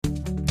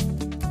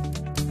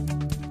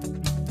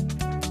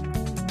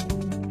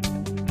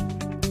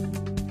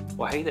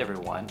Well, hey there,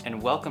 everyone, and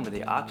welcome to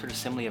the Oxford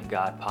Assembly of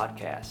God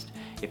podcast.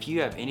 If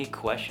you have any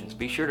questions,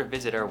 be sure to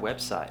visit our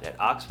website at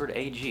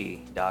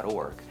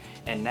oxfordag.org.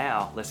 And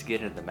now, let's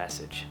get into the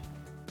message.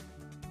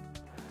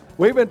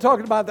 We've been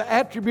talking about the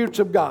attributes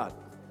of God.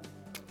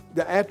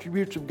 The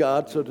attributes of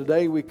God. So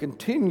today we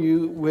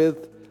continue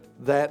with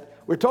that.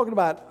 We're talking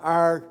about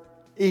our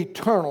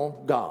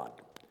eternal God.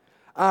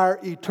 Our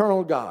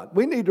eternal God.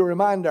 We need to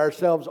remind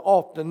ourselves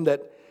often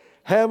that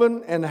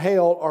heaven and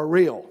hell are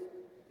real.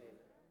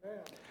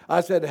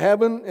 I said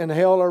heaven and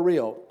hell are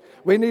real.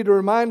 We need to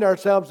remind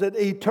ourselves that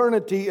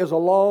eternity is a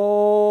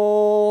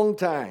long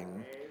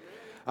time.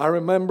 I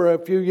remember a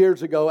few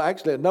years ago,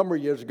 actually a number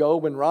of years ago,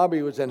 when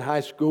Robbie was in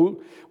high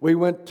school, we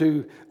went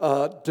to do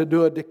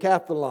a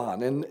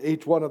decathlon, and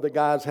each one of the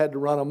guys had to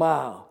run a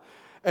mile.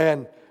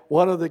 And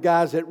one of the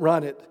guys that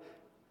run it,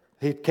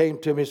 he came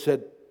to me and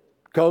said,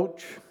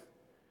 "Coach,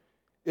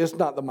 it's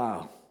not the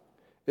mile,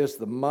 it's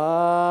the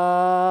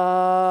mile."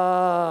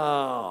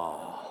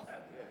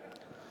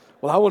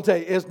 Well, I will tell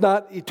you, it's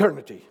not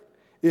eternity.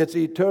 It's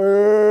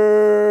eternity.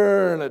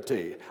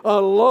 A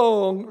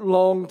long,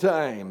 long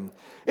time.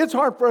 It's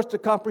hard for us to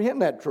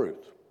comprehend that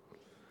truth.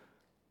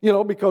 You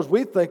know, because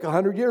we think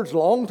 100 years is a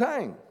long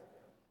time.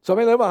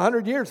 Somebody live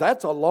 100 years,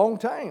 that's a long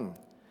time.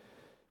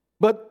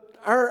 But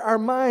our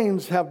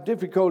minds have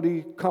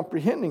difficulty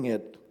comprehending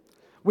it.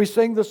 We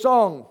sing the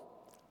song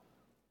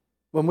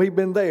when we've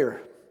been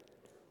there.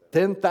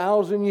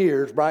 10,000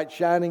 years, bright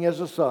shining as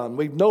the sun.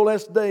 We've no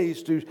less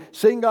days to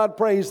sing God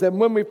praise than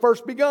when we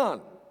first begun.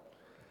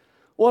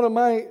 One of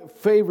my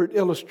favorite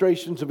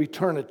illustrations of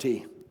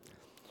eternity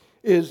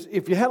is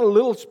if you had a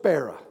little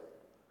sparrow,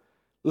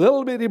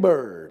 little bitty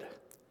bird,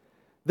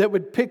 that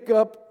would pick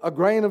up a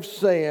grain of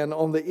sand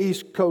on the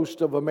east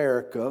coast of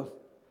America,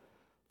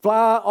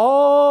 fly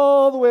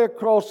all the way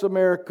across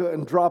America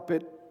and drop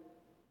it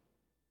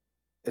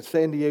at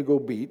San Diego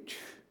Beach,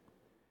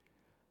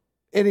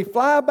 and he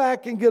fly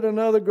back and get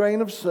another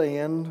grain of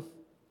sand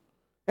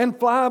and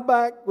fly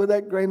back with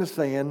that grain of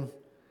sand.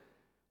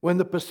 When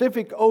the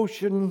Pacific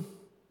Ocean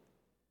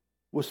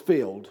was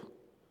filled,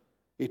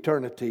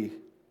 eternity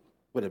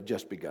would have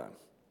just begun.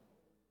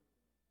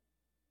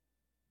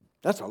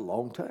 That's a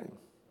long time.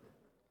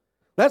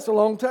 That's a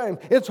long time.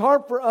 It's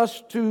hard for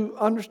us to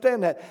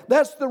understand that.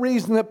 That's the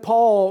reason that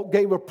Paul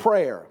gave a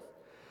prayer.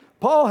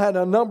 Paul had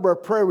a number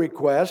of prayer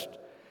requests,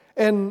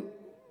 and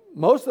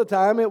most of the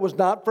time it was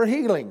not for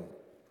healing.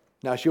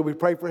 Now, should we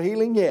pray for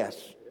healing?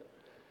 Yes.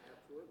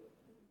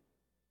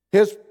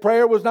 His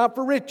prayer was not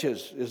for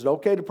riches. Is it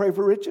okay to pray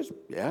for riches?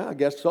 Yeah, I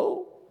guess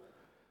so.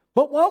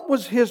 But what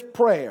was his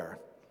prayer?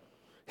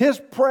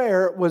 His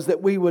prayer was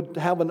that we would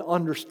have an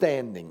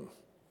understanding,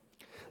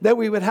 that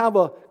we would have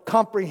a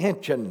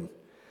comprehension,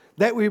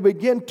 that we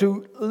begin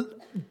to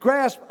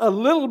grasp a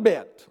little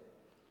bit.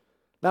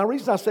 Now, the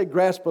reason I say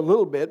grasp a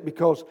little bit,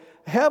 because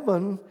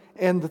heaven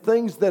and the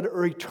things that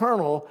are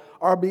eternal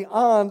are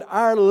beyond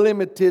our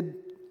limited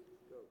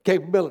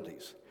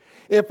capabilities.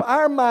 If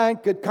our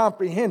mind could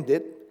comprehend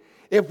it,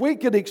 if we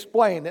could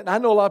explain it, and I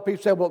know a lot of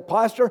people say, "Well,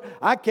 Pastor,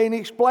 I can't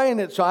explain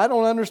it, so I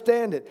don't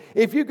understand it."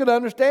 If you could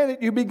understand it,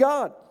 you'd be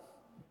God.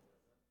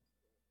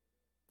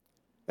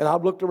 And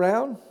I've looked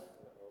around.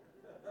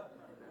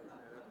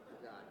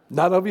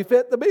 None of you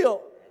fit the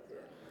bill.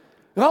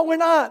 No, we're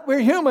not. We're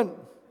human.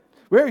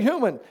 We're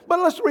human.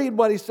 But let's read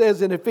what he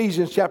says in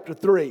Ephesians chapter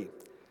 3,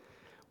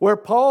 where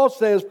Paul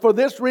says, "For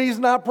this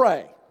reason I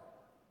pray.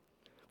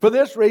 For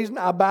this reason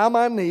I bow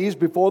my knees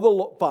before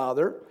the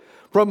Father,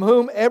 from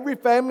whom every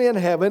family in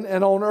heaven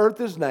and on earth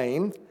is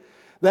named,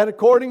 that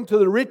according to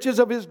the riches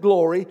of his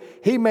glory,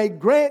 he may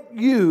grant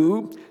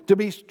you to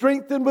be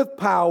strengthened with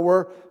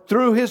power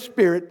through his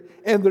Spirit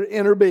in the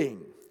inner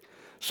being,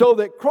 so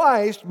that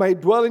Christ may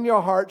dwell in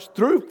your hearts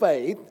through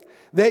faith,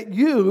 that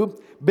you,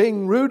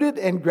 being rooted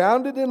and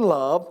grounded in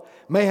love,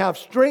 may have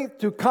strength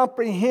to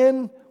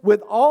comprehend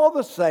with all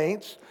the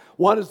saints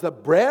what is the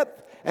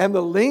breadth and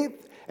the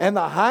length and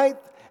the height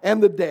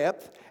and the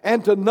depth,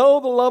 and to know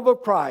the love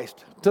of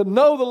Christ, to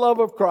know the love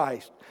of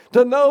Christ,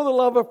 to know the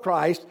love of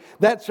Christ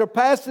that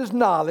surpasses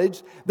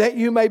knowledge, that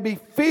you may be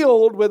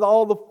filled with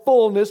all the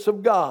fullness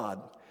of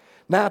God.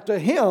 Now to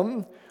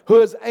him who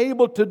is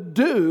able to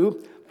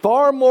do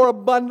far more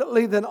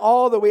abundantly than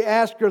all that we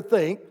ask or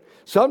think,"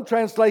 some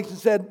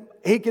translations said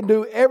he can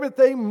do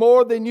everything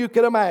more than you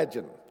can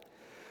imagine.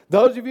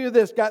 Those of you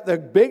that's got the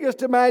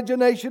biggest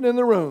imagination in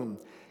the room,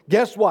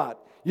 guess what?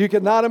 You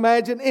cannot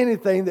imagine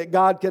anything that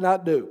God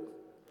cannot do.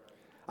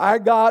 Our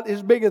God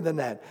is bigger than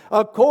that.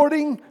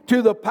 According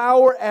to the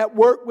power at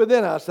work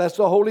within us, that's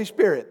the Holy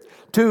Spirit.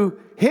 To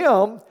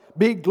him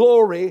be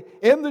glory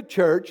in the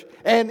church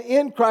and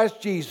in Christ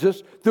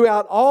Jesus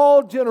throughout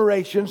all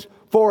generations,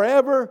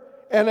 forever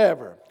and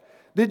ever.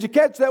 Did you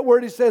catch that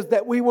word? He says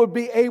that we will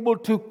be able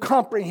to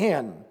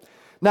comprehend.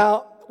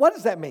 Now, what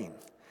does that mean?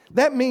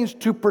 That means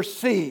to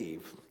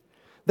perceive.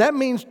 That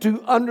means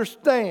to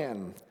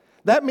understand.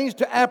 That means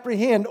to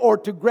apprehend or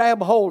to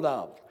grab hold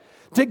of.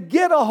 To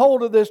get a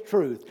hold of this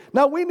truth.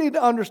 Now, we need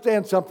to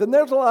understand something.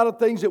 There's a lot of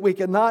things that we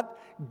cannot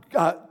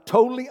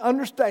totally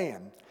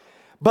understand.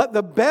 But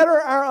the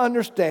better our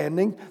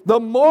understanding,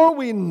 the more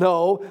we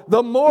know,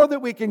 the more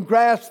that we can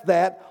grasp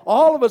that,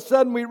 all of a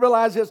sudden we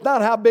realize it's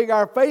not how big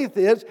our faith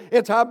is,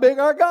 it's how big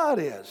our God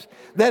is.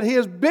 That He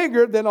is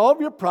bigger than all of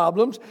your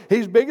problems.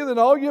 He's bigger than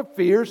all your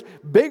fears,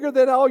 bigger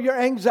than all your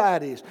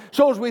anxieties.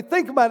 So as we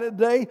think about it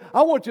today,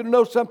 I want you to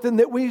know something,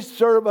 that we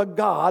serve a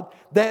God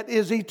that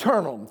is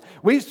eternal.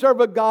 We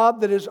serve a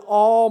God that is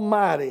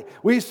almighty.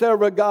 We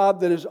serve a God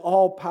that is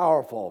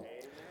all-powerful.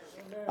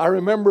 I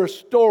remember a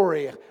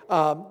story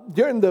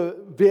during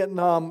the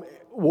Vietnam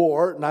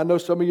War, and I know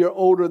some of you are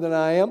older than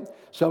I am.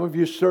 Some of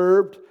you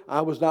served.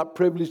 I was not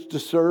privileged to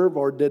serve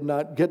or did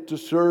not get to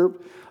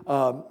serve.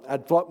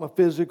 I'd fought my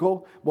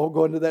physical. Won't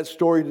go into that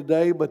story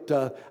today, but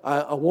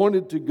I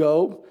wanted to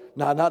go.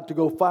 Now, not to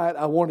go fight.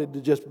 I wanted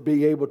to just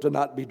be able to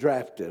not be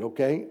drafted,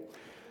 okay?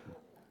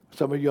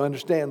 Some of you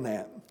understand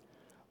that.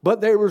 But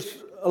there was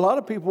a lot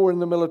of people were in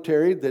the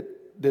military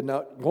that did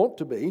not want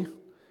to be.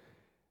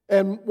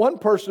 And one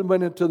person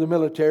went into the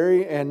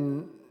military,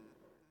 and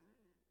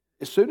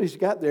as soon as he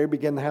got there, he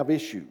began to have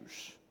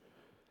issues.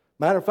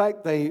 Matter of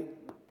fact, they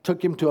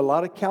took him to a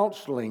lot of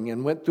counseling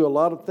and went through a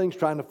lot of things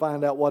trying to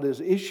find out what his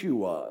issue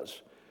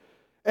was.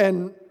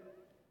 And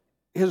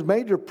his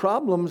major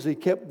problems, he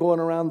kept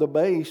going around the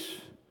base,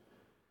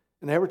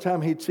 and every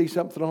time he'd see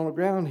something on the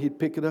ground, he'd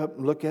pick it up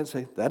and look at it and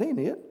say, that ain't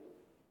it.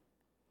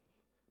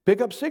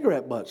 Pick up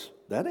cigarette butts.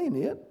 That ain't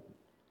it.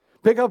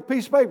 Pick up a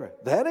piece of paper.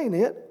 That ain't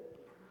it.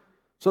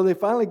 So they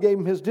finally gave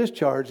him his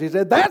discharge. He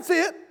said, that's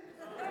it.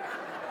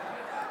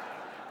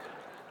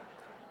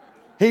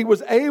 He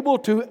was able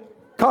to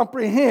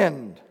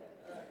comprehend.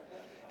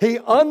 He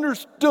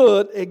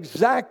understood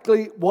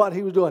exactly what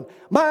he was doing.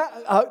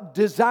 My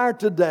desire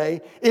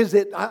today is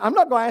that I'm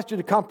not going to ask you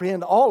to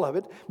comprehend all of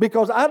it,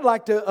 because I'd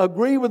like to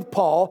agree with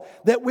Paul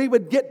that we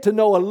would get to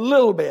know a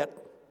little bit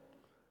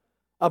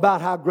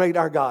about how great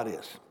our God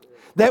is.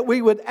 That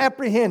we would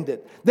apprehend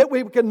it, that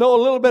we can know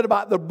a little bit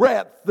about the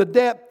breadth, the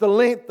depth, the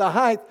length, the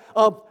height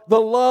of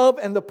the love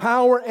and the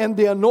power and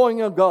the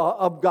anointing of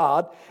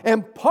God.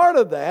 And part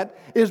of that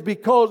is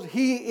because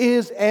He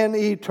is an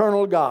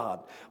eternal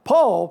God.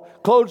 Paul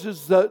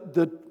closes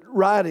the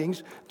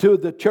writings to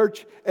the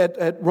church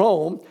at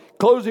Rome,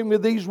 closing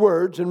with these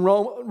words in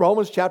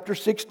Romans chapter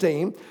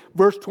 16,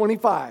 verse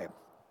 25.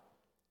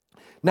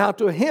 Now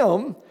to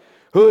Him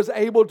who is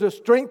able to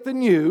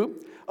strengthen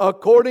you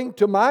according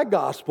to my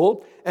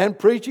gospel and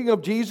preaching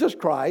of Jesus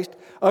Christ,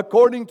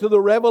 according to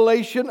the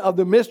revelation of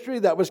the mystery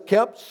that was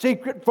kept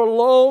secret for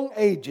long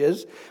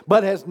ages,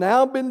 but has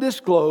now been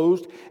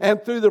disclosed,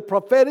 and through the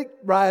prophetic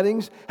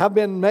writings have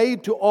been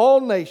made to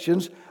all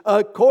nations,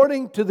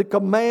 according to the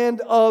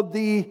command of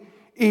the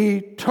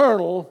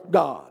eternal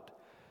God,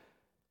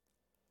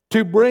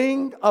 to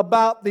bring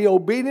about the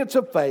obedience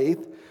of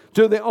faith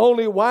to the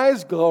only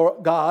wise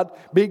God,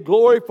 be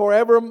glory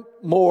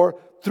forevermore,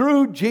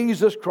 through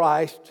Jesus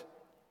Christ.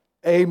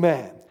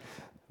 Amen.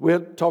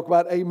 We'll talk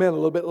about amen a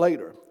little bit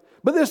later.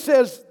 But this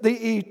says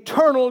the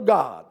eternal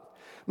God.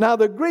 Now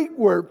the Greek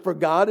word for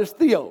God is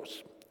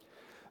theos.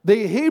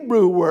 The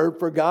Hebrew word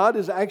for God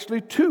is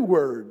actually two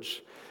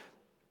words.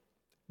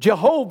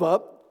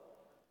 Elohim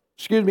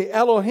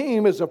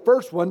is the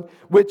first one,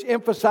 which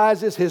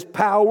emphasizes His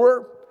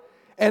power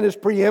and His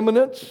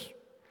preeminence.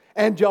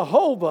 And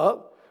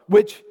Jehovah,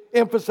 which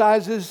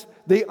emphasizes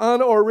the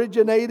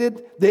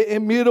unoriginated, the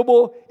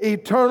immutable,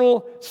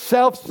 eternal,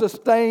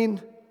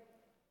 self-sustained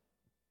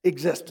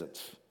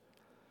existence.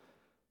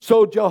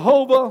 So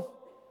Jehovah,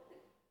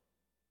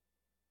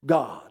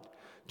 God.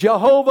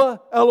 Jehovah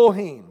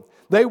Elohim.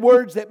 They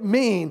words that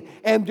mean,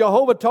 and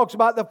Jehovah talks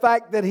about the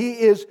fact that He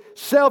is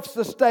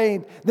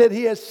self-sustained, that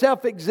He is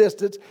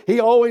self-existence. He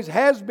always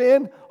has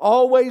been,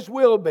 always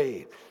will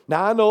be.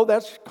 Now, I know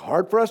that's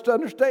hard for us to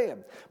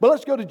understand. But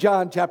let's go to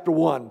John chapter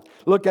 1.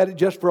 Look at it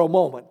just for a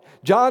moment.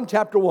 John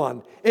chapter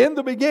 1. In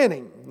the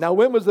beginning. Now,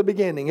 when was the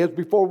beginning? It's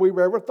before we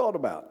were ever thought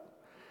about.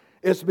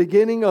 It's the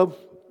beginning of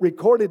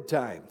recorded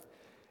time.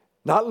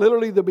 Not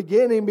literally the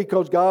beginning,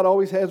 because God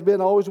always has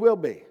been, always will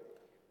be.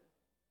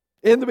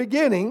 In the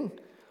beginning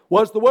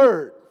was the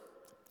Word.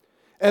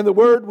 And the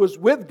Word was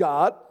with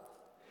God.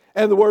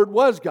 And the Word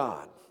was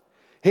God.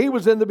 He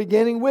was in the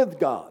beginning with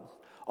God.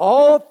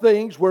 All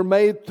things were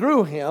made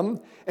through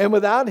Him, and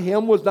without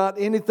Him was not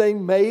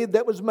anything made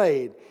that was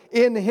made.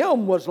 In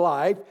Him was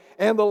life,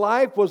 and the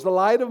life was the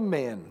light of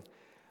men.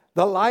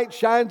 The light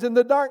shines in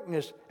the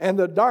darkness, and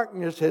the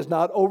darkness has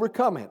not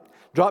overcome it.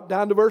 Drop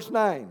down to verse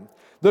 9.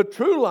 The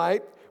true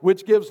light,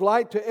 which gives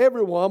light to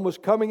everyone, was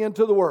coming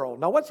into the world.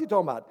 Now, what's he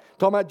talking about?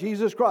 Talking about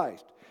Jesus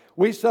Christ.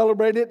 We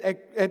celebrated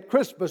at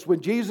Christmas when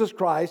Jesus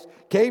Christ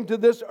came to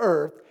this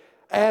earth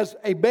as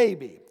a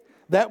baby.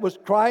 That was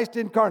Christ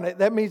incarnate.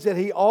 That means that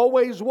He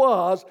always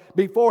was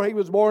before He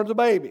was born as a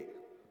baby.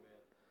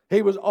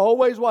 He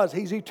always was.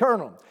 He's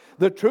eternal.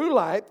 The true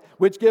light,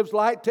 which gives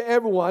light to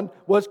everyone,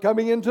 was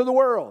coming into the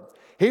world.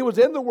 He was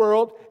in the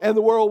world, and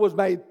the world was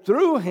made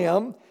through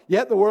Him,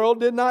 yet the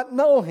world did not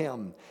know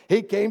Him.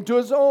 He came to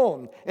His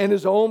own, and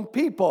His own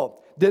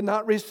people did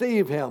not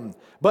receive him.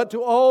 But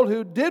to all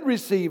who did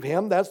receive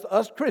him, that's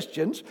us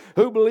Christians,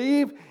 who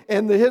believe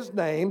in his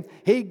name,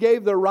 he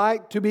gave the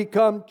right to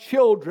become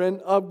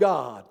children of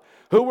God,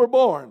 who were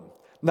born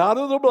not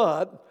of the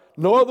blood,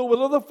 nor the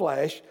will of the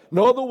flesh,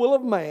 nor the will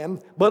of man,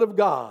 but of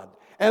God.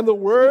 And the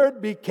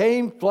Word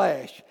became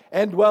flesh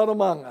and dwelt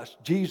among us,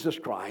 Jesus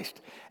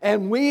Christ.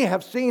 And we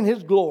have seen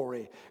his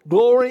glory,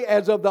 glory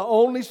as of the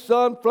only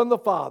Son from the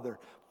Father,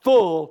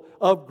 full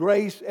of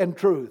grace and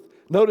truth.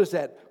 Notice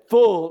that,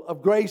 full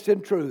of grace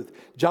and truth.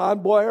 John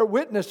Boyer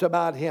witnessed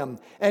about him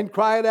and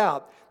cried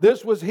out,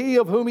 this was he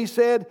of whom he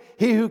said,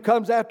 he who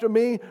comes after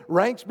me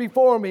ranks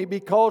before me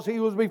because he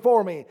was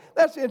before me.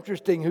 That's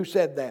interesting who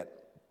said that.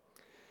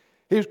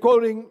 He was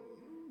quoting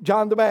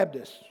John the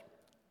Baptist.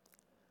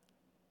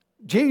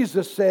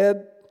 Jesus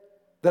said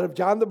that of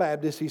John the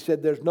Baptist, he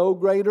said, there's no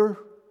greater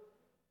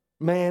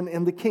man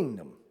in the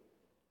kingdom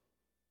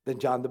than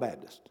John the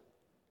Baptist.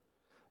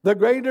 The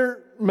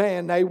greater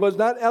man, now he was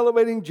not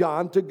elevating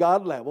John to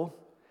God level.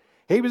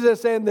 He was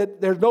just saying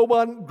that there's no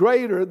one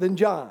greater than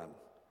John.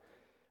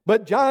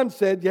 But John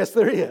said, yes,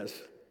 there is.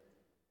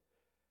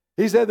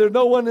 He said, there's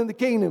no one in the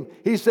kingdom.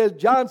 He says,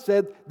 John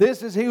said,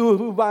 this is he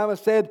whom I have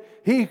said,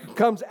 he who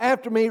comes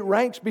after me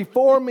ranks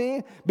before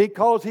me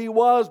because he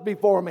was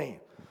before me.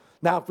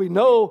 Now, if we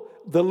know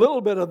the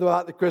little bit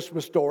about the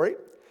Christmas story,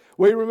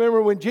 we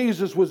remember when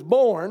Jesus was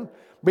born,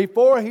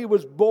 before he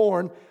was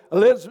born,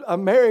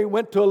 Mary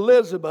went to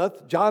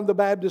Elizabeth, John the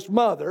Baptist's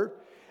mother,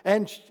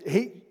 and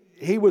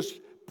she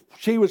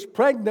was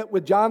pregnant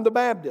with John the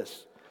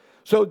Baptist.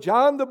 So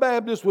John the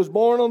Baptist was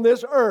born on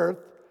this earth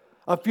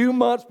a few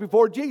months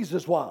before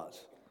Jesus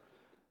was.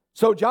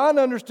 So John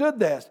understood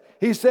this.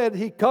 He said,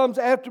 he comes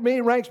after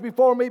me, ranks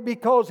before me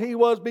because he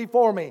was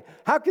before me.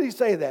 How could he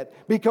say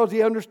that? Because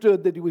he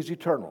understood that he was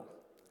eternal.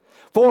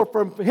 For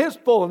from his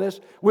fullness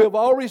we have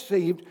all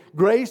received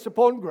grace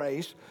upon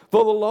grace.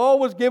 For the law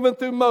was given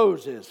through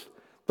Moses.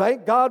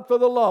 Thank God for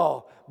the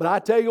law. But I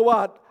tell you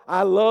what,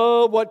 I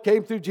love what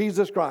came through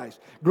Jesus Christ.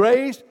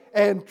 Grace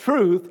and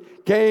truth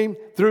came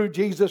through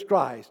Jesus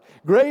Christ.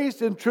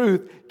 Grace and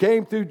truth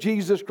came through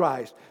Jesus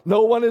Christ.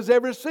 No one has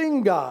ever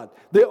seen God,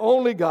 the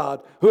only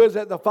God who is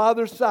at the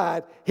Father's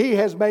side. He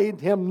has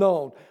made him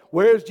known.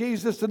 Where is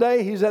Jesus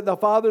today? He's at the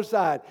Father's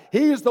side.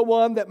 He is the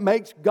one that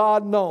makes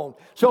God known.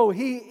 So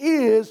he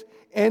is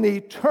an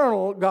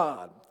eternal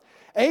God.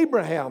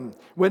 Abraham,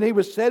 when he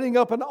was setting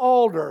up an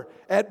altar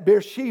at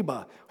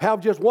Beersheba,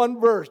 have just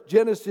one verse,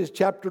 Genesis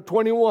chapter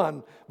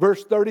 21,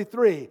 verse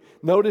 33.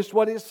 Notice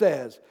what it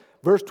says.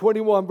 Verse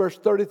 21, verse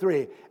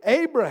 33.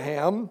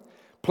 Abraham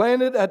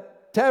planted a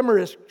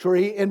tamarisk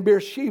tree in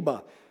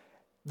Beersheba.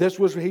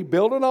 He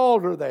built an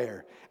altar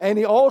there. And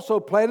he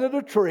also planted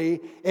a tree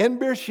in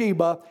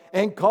Beersheba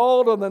and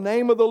called on the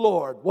name of the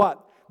Lord.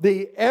 What?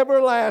 The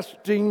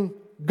everlasting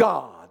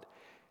God.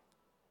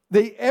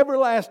 The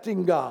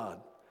everlasting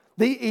God.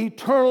 The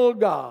eternal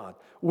God.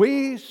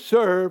 We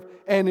serve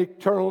an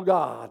eternal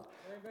God.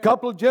 A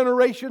couple of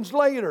generations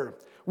later,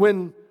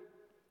 when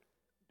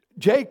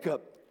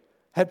Jacob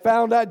had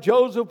found out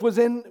Joseph was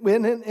in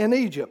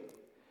Egypt,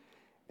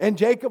 and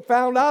Jacob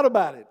found out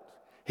about it,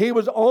 he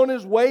was on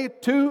his way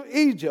to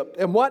Egypt.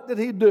 And what did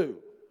he do?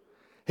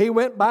 He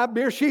went by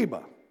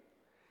Beersheba.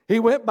 He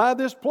went by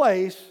this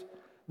place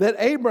that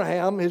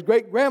Abraham, his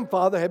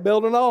great-grandfather, had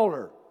built an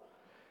altar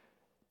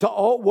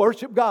to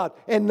worship God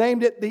and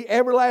named it the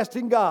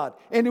everlasting God.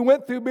 And he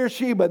went through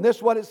Beersheba, and this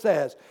is what it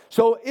says.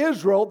 So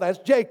Israel, that's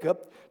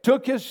Jacob,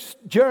 took his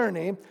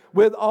journey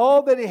with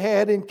all that he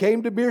had and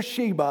came to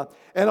Beersheba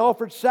and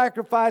offered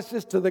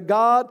sacrifices to the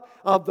God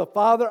of the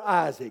father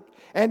Isaac.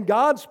 And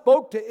God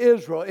spoke to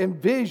Israel in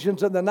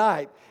visions in the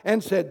night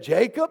and said,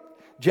 Jacob,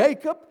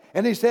 Jacob.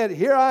 And he said,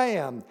 here I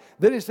am.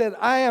 Then he said,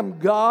 I am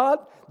God,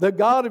 the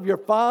God of your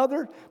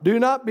father. Do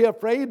not be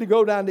afraid to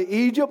go down to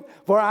Egypt,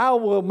 for I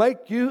will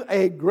make you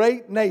a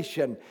great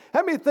nation.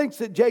 How many thinks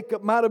that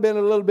Jacob might have been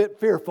a little bit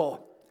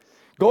fearful?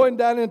 Going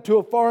down into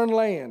a foreign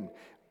land,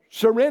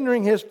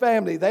 surrendering his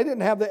family.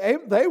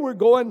 They were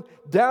going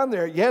down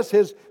there. Yes,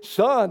 his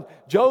son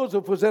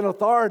Joseph was in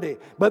authority,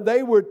 but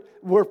they were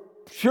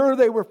sure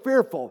they were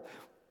fearful.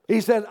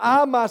 He said,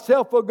 I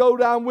myself will go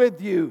down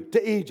with you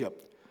to Egypt.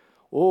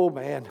 Oh,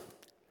 man,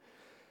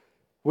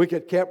 we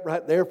could have kept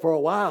right there for a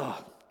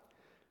while.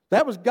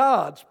 That was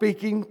God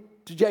speaking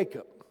to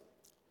Jacob.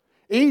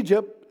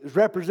 Egypt is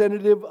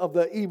representative of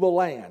the evil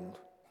land.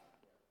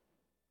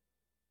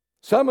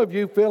 Some of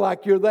you feel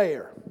like you're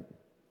there.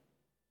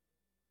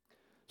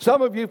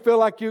 Some of you feel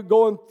like you're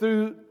going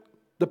through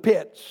the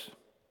pits.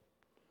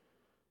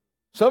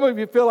 Some of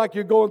you feel like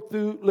you're going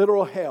through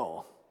literal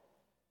hell.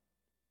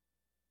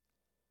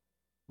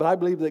 But I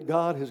believe that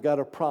God has got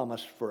a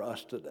promise for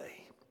us today.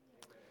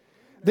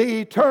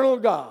 The eternal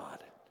God,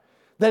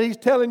 that He's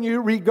telling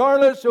you,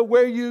 regardless of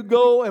where you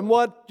go and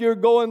what you're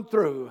going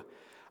through,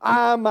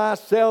 I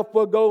myself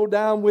will go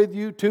down with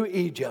you to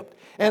Egypt,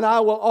 and I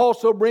will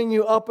also bring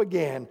you up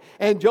again.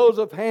 And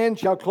Joseph's hand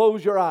shall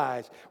close your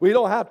eyes. We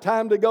don't have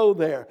time to go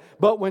there.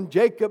 But when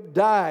Jacob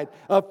died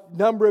a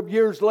number of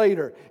years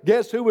later,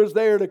 guess who was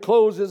there to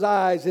close his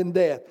eyes in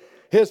death?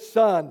 His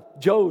son,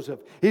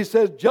 Joseph. He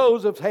says,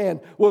 Joseph's hand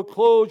will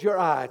close your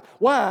eyes.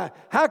 Why?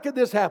 How could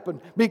this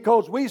happen?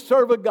 Because we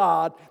serve a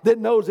God that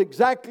knows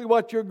exactly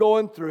what you're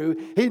going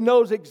through. He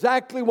knows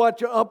exactly what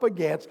you're up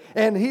against.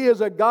 And He is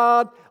a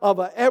God of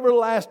an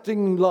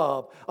everlasting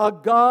love, a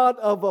God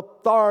of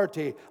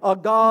authority, a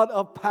God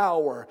of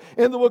power.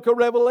 In the book of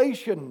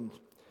Revelation,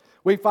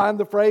 we find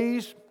the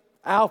phrase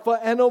Alpha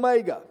and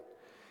Omega.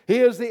 He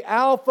is the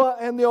Alpha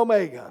and the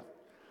Omega.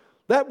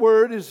 That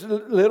word is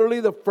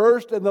literally the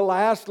first and the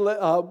last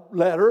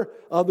letter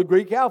of the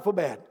Greek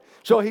alphabet.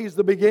 So He's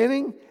the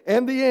beginning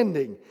and the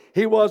ending.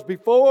 He was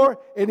before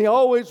and He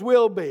always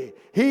will be.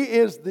 He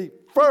is the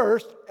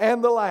first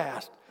and the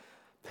last.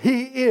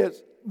 He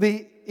is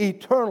the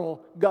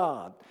eternal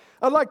God.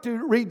 I'd like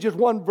to read just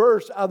one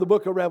verse out of the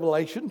book of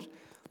Revelation,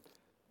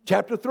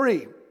 chapter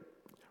 3.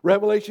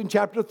 Revelation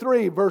chapter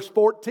 3, verse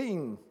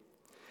 14.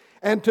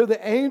 And to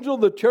the angel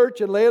of the church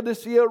in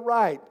Laodicea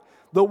write,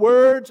 the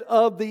words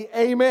of the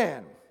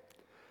Amen.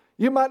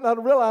 You might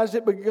not realize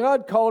it, but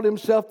God called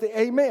Himself the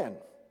Amen.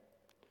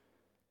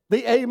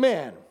 The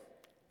Amen.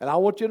 And I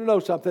want you to know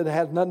something that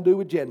has nothing to do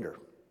with gender.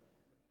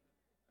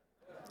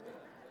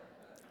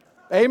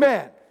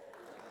 Amen.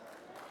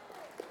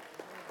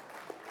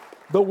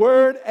 The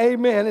word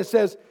Amen, it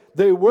says,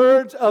 the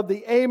words of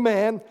the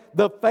Amen,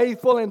 the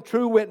faithful and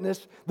true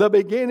witness, the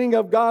beginning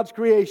of God's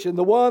creation,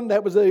 the one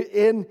that was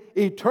in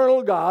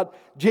eternal God,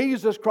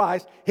 Jesus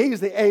Christ, He's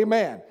the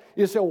Amen.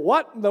 You say,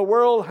 what in the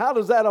world, how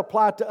does that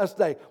apply to us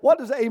today? What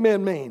does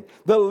amen mean?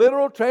 The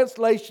literal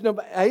translation of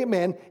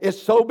amen is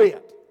so be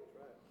it.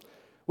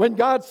 When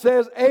God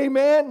says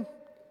amen,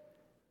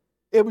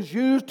 it was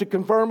used to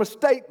confirm a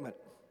statement.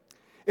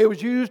 It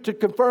was used to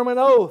confirm an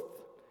oath.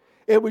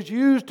 It was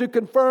used to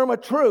confirm a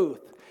truth.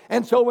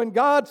 And so when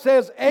God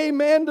says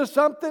amen to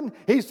something,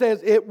 He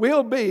says it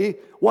will be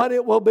what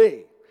it will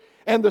be.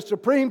 And the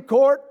Supreme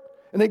Court,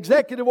 an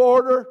executive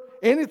order,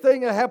 anything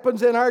that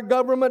happens in our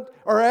government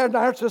or in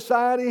our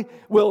society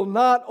will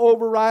not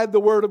override the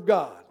Word of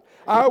God.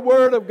 Our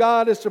Word of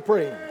God is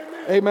supreme.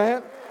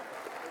 Amen?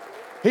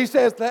 He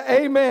says the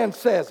Amen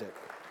says it.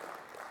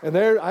 And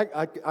there,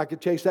 I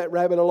could chase that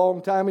rabbit a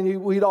long time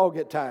and we'd all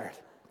get tired.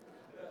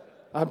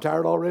 I'm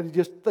tired already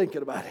just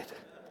thinking about it.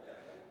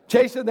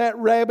 Chasing that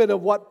rabbit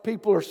of what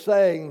people are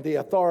saying the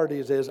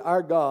authorities is.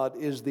 Our God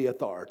is the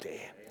authority.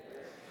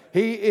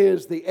 He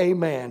is the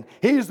Amen.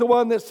 He's the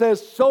one that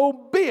says, so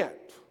be it.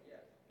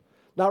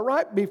 Now,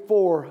 right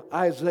before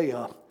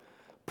Isaiah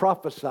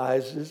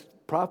prophesies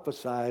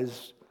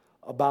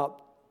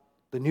about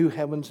the new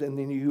heavens and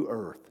the new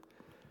earth,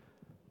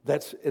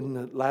 that's in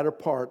the latter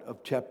part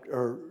of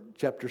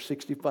chapter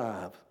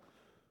 65.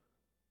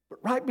 But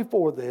right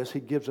before this, he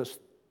gives us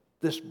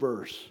this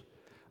verse,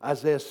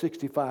 Isaiah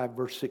 65,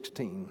 verse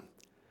 16.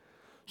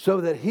 So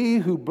that he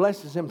who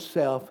blesses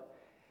himself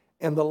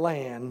in the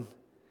land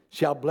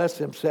shall bless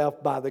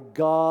himself by the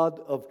God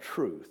of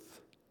truth.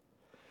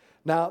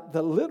 Now,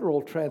 the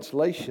literal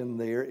translation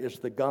there is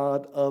the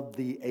God of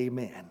the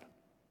Amen.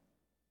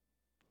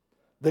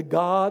 The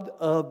God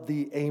of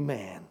the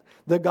Amen.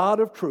 The God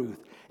of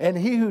truth. And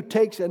he who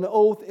takes an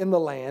oath in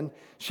the land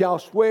shall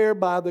swear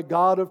by the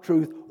God of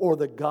truth, or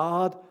the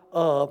God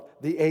of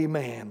the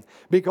Amen.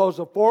 Because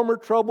the former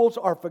troubles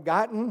are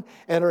forgotten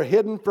and are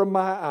hidden from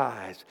my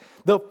eyes.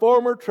 The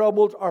former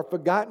troubles are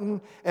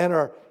forgotten and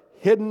are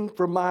hidden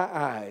from my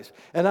eyes.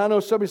 And I know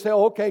somebody say,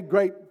 okay,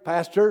 great,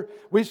 Pastor.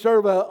 We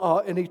serve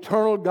an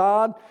eternal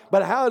God.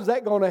 But how is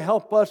that going to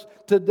help us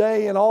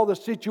today in all the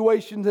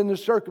situations and the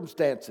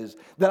circumstances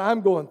that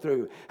I'm going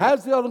through?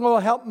 How's that going to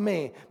help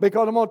me?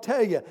 Because I'm going to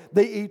tell you,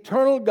 the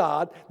eternal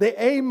God,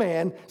 the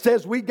Amen,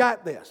 says we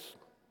got this.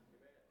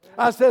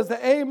 I says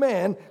the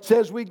Amen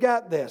says we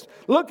got this.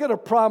 Look at a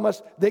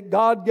promise that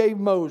God gave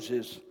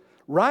Moses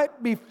right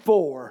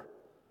before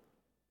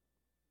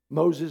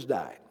Moses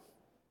died.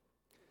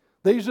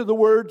 These are the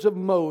words of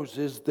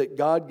Moses that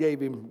God gave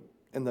him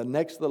in the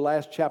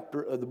last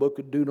chapter of the book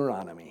of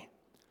Deuteronomy.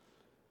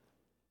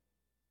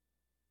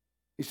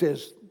 He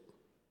says,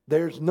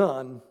 there's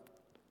none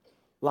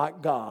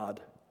like God,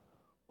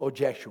 O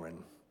Jeshurun.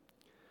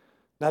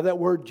 Now that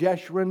word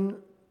Jeshurun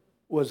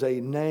was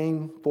a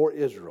name for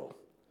Israel.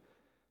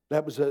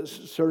 That was a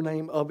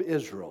surname of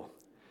Israel.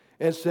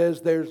 It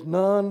says, there's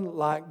none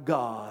like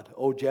God,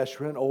 O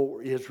Jeshurun,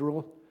 O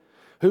Israel,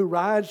 who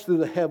rides through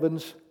the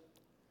heavens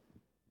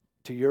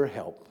to your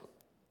help.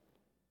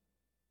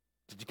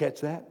 Did you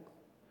catch that?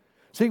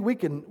 See, we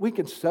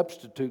can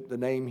substitute the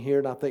name here,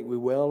 and I think we're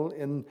well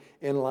in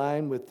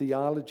line with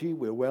theology.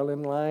 We're well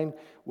in line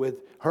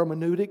with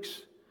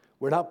hermeneutics.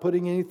 We're not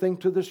putting anything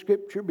to the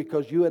Scripture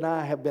because you and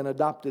I have been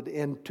adopted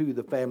into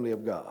the family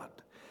of God.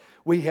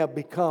 We have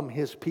become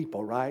His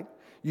people, right?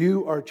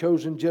 You are a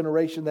chosen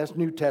generation. That's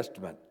New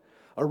Testament.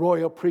 A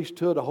royal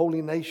priesthood, a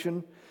holy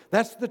nation.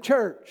 That's the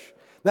church.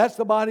 That's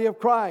the body of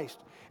Christ.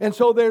 And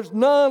so there's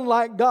none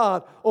like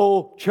God,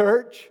 O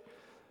church,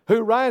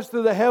 who rides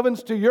to the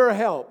heavens to your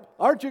help.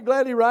 Aren't you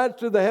glad He rides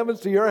to the heavens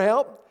to your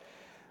help?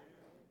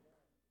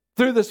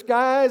 Through the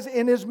skies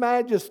in His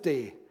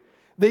majesty.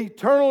 The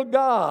eternal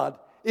God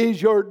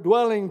is your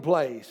dwelling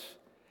place.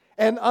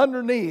 And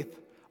underneath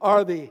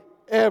are the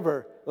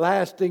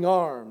everlasting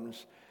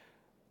arms.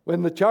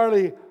 When the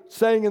Charlie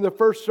sang in the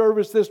first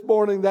service this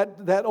morning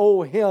that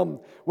old hymn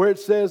where it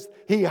says,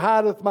 He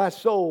hideth my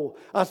soul,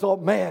 I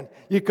thought, man,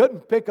 you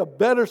couldn't pick a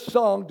better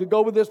song to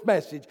go with this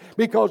message,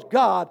 because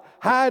God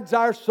hides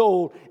our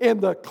soul in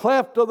the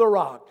cleft of the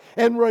rock.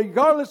 And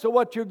regardless of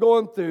what you're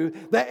going through,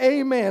 the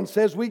amen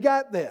says we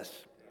got this.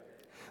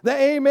 The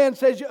amen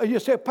says, you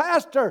say,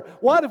 Pastor,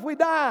 what if we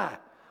die?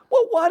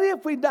 Well, what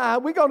if we die?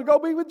 We're going to go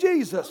be with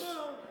Jesus.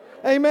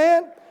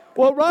 Amen?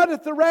 Well, right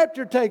if the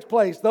rapture takes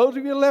place, those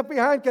of you left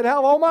behind can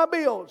have all my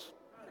bills.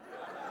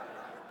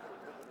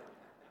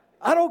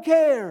 I don't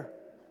care.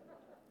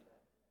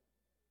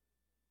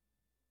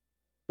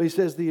 But He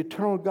says the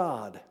eternal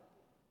God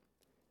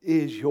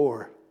is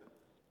your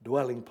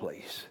dwelling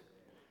place.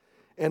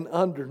 And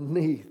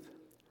underneath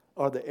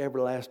are the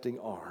everlasting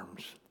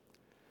arms.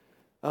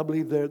 I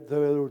believe there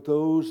are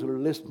those that are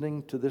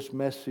listening to this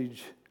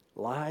message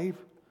live,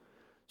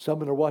 some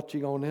that are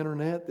watching on the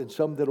internet, and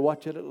some that are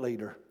watching it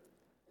later.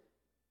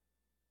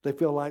 They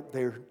feel like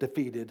they're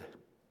defeated.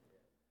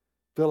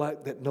 Feel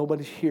like that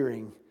nobody's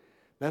hearing.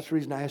 That's the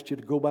reason I asked you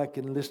to go back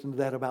and listen to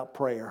that about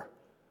prayer.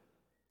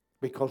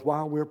 Because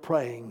while we're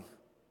praying,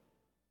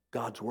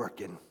 God's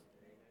working.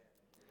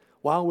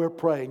 While we're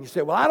praying, you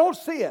say, well, I don't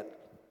see it.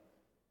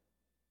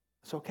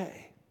 It's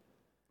okay.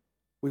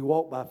 We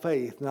walk by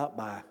faith, not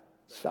by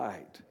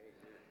sight.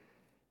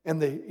 And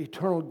the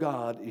eternal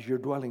God is your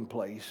dwelling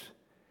place.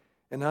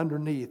 And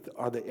underneath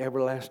are the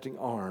everlasting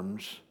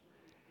arms.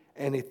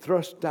 And He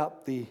thrust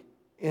out the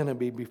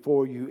enemy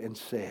before you and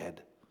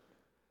said,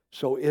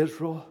 so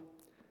Israel,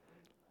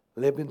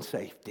 live in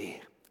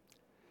safety.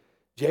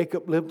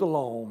 Jacob lived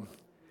alone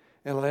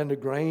in a land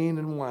of grain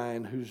and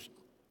wine whose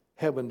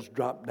heavens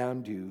dropped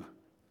down dew.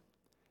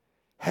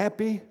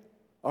 Happy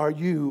are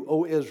you,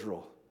 O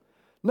Israel.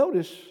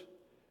 Notice,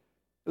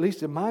 at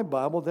least in my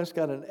Bible, that's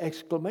got an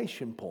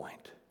exclamation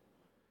point.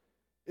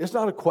 It's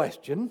not a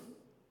question.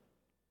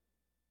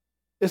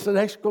 It's an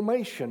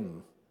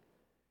exclamation.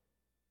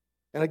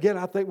 And again,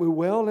 I think we're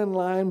well in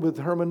line with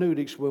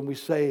hermeneutics when we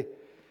say,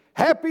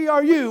 happy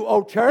are you,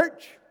 O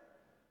church.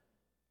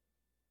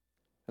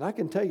 And I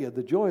can tell you,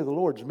 the joy of the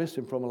Lord is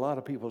missing from a lot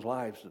of people's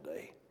lives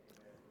today.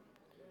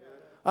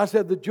 I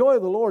said, the joy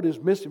of the Lord is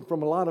missing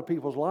from a lot of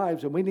people's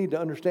lives, and we need to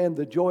understand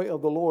the joy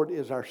of the Lord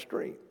is our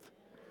strength.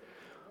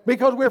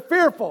 Because we're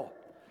fearful.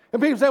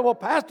 And people say, well,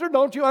 Pastor,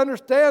 don't you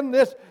understand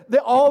this?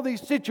 All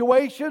these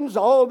situations,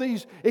 all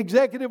these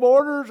executive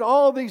orders,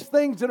 all these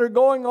things that are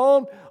going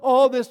on,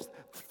 all this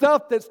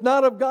stuff that's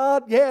not of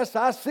God. Yes,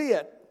 I see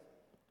it.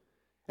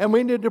 And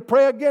we need to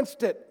pray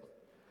against it.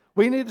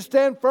 We need to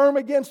stand firm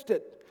against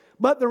it.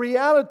 But the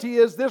reality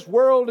is this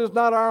world is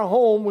not our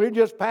home. We're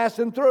just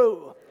passing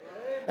through.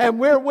 And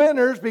we're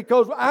winners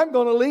because I'm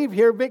going to leave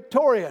here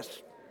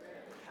victorious.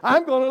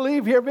 I'm going to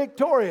leave here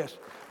victorious.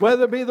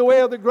 Whether it be the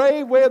way of the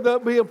grave, whether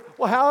it be,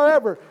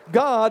 however,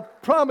 God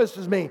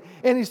promises me.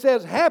 And He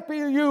says, happy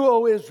are you,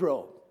 O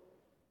Israel.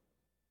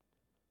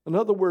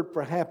 Another word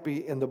for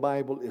happy in the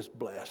Bible is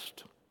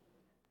blessed.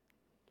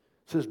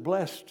 It says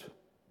blessed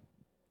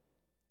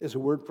is a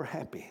word for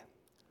happy.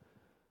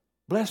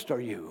 Blessed are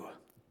you.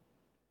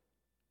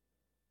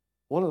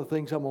 One of the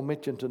things I'm going to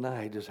mention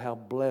tonight is how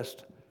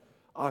blessed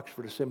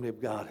Oxford Assembly of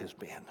God has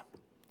been.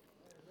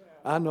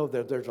 I know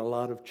that there's a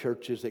lot of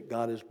churches that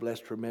God has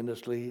blessed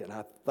tremendously, and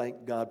I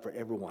thank God for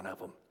every one of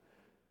them.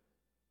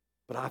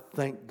 But I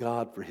thank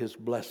God for His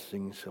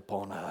blessings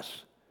upon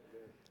us.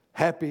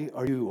 Happy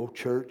are you, O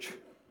church.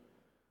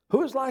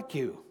 Who is like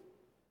you?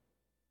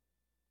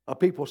 A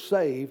people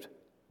saved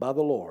by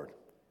the Lord.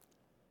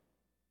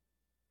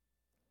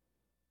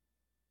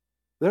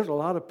 There's a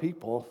lot of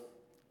people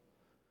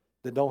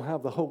that don't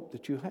have the hope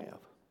that you have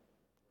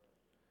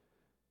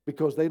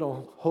because they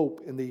don't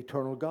hope in the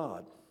eternal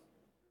God.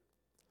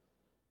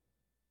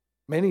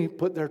 Many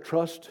put their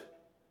trust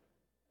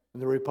in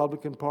the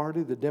Republican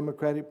Party, the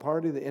Democratic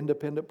Party, the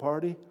Independent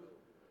Party,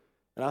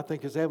 and I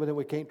think it's evident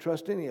we can't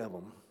trust any of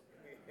them.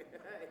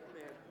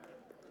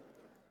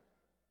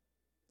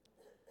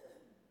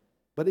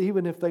 But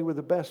even if they were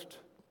the best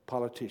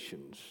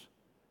politicians,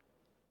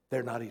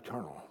 they're not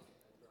eternal.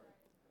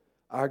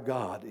 Our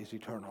God is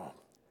eternal.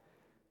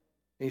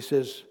 He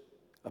says,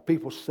 a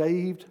people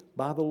saved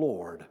by the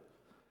Lord,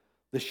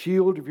 the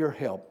shield of your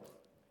help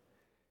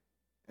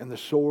and the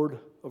sword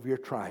of your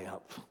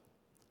triumph.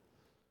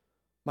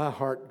 My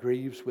heart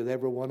grieves with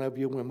every one of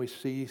you when we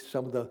see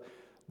some of the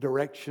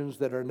directions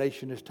that our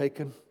nation has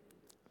taken.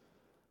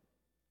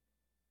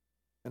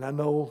 And I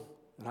know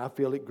and I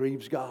feel it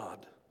grieves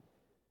God.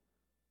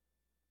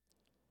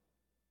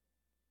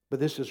 But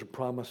this is a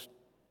promise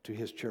to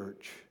His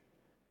church.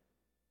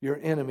 Your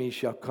enemies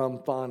shall come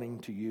fawning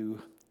to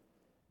you.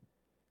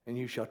 and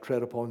you shall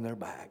tread upon their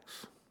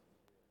backs.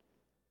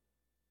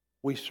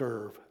 We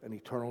serve an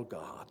eternal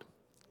God,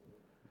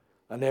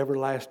 an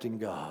everlasting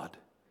God.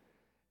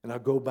 And I'll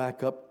go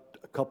back up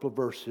a couple of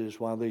verses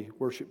while the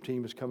worship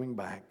team is coming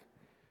back,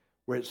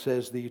 where it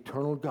says the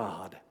eternal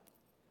God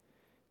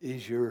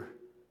is your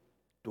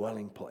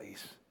dwelling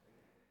place.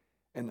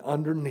 And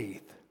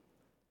underneath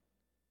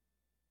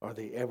are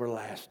the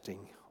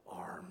everlasting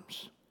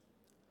arms.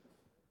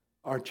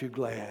 Aren't you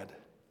glad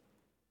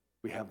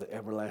we have the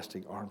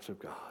everlasting arms of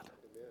God?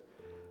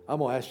 I'm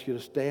going to ask you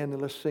to stand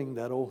and let's sing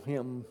that old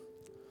hymn.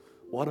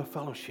 What a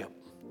fellowship.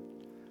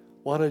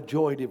 What a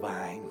joy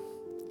divine.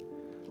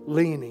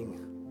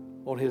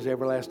 Leaning on his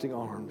everlasting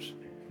arms.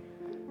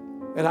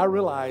 And I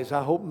realize,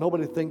 I hope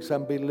nobody thinks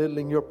I'm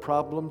belittling your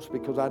problems,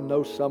 because I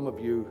know some of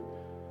you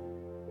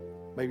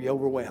may be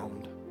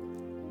overwhelmed.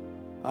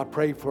 I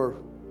pray for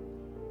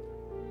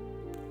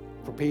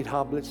Pete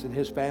Hoblitz and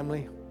his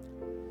family.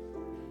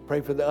 Pray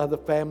for the other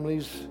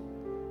families.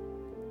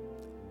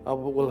 I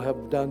will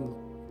have done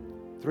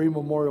 3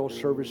 memorial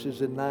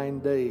services in 9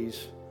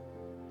 days.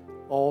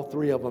 All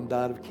 3 of them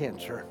died of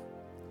cancer.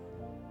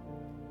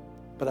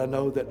 But I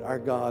know that our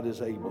God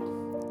is able.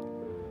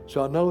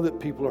 So I know that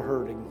people are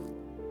hurting.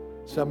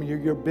 Some of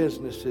your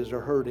businesses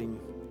are hurting.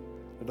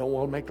 I don't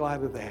want to make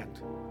light of that.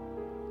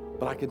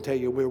 But I can tell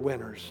you we're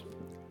winners.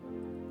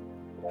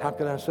 How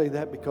can I say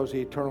that? Because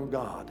the eternal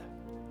God,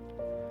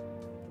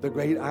 the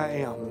great I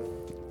am,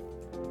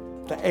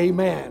 the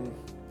Amen,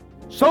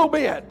 so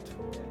be it.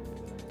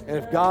 And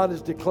if God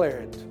has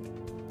declared it,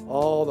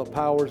 all the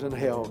powers in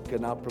hell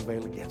cannot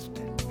prevail against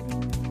it.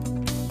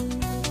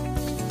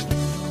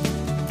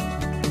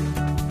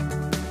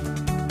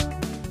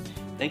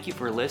 Thank you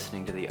for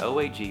listening to the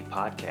OAG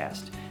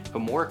podcast. For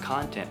more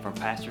content from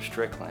Pastor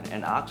Strickland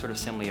and Oxford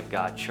Assembly of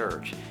God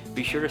Church,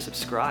 be sure to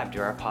subscribe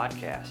to our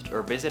podcast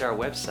or visit our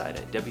website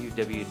at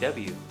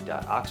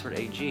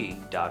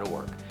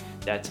www.oxfordag.org.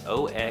 That's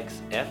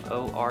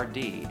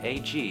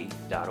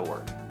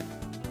oxfordag.org.